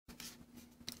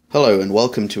Hello and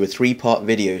welcome to a three-part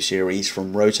video series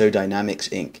from Roto Dynamics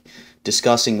Inc.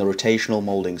 discussing the rotational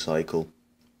molding cycle.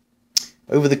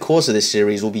 Over the course of this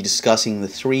series we'll be discussing the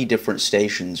three different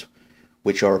stations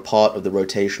which are a part of the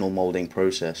rotational molding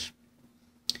process.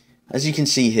 As you can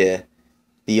see here,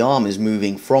 the arm is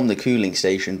moving from the cooling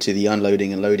station to the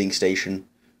unloading and loading station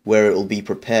where it will be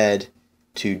prepared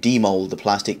to demold the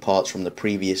plastic parts from the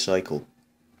previous cycle.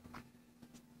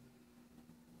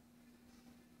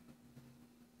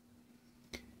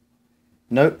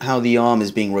 Note how the arm is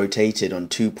being rotated on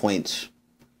 2 points,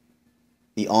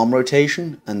 the arm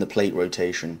rotation and the plate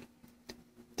rotation.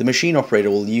 The machine operator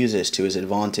will use this to his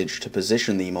advantage to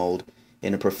position the mold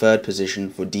in a preferred position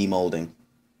for demolding.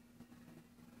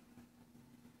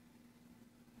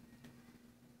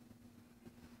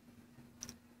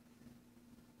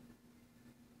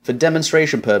 For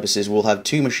demonstration purposes, we'll have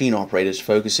two machine operators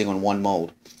focusing on one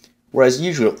mold, whereas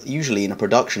usually in a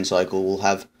production cycle we'll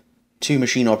have two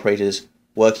machine operators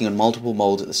working on multiple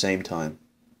molds at the same time.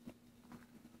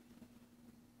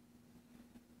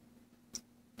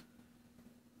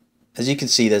 As you can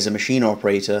see, there's a machine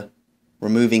operator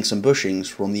removing some bushings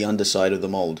from the underside of the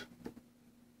mold.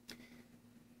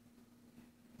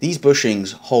 These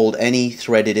bushings hold any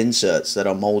threaded inserts that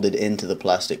are molded into the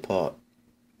plastic part.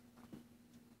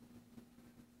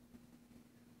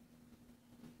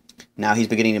 Now he's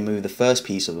beginning to move the first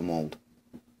piece of the mold.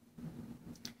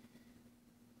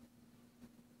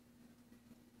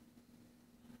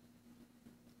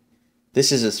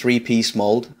 This is a three-piece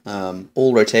mold.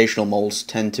 All rotational molds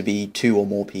tend to be two or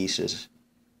more pieces.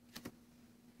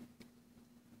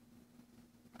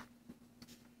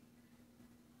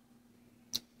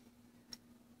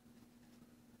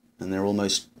 And they're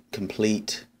almost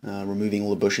complete, removing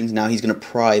all the bushings. Now he's going to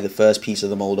pry the first piece of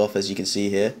the mold off, as you can see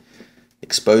here,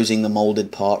 exposing the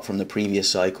molded part from the previous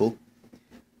cycle.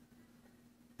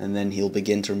 And then he'll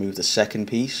begin to remove the second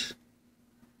piece.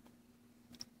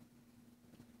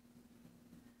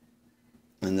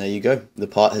 And there you go, the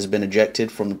part has been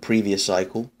ejected from the previous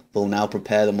cycle. They'll now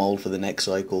prepare the mold for the next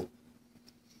cycle.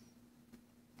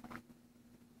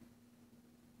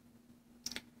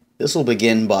 This will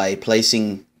begin by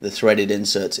placing the threaded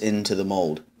inserts into the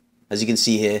mold. As you can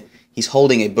see here, he's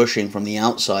holding a bushing from the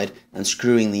outside and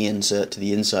screwing the insert to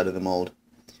the inside of the mold.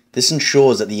 This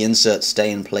ensures that the inserts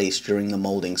stay in place during the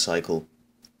molding cycle.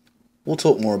 We'll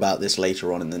talk more about this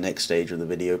later on in the next stage of the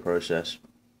video process.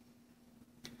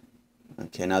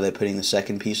 Okay, now they're putting the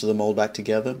second piece of the mold back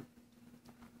together.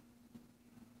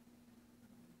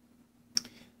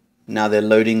 Now they're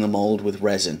loading the mold with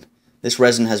resin. This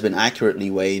resin has been accurately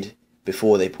weighed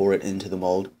before they pour it into the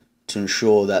mold to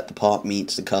ensure that the part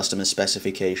meets the customer's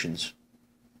specifications.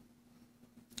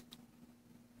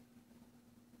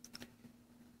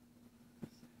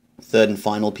 Third and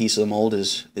final piece of the mold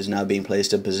is now being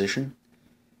placed in position,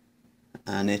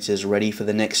 and it is ready for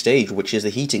the next stage, which is the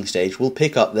heating stage. We'll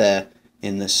pick up there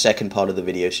in the second part of the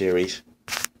video series.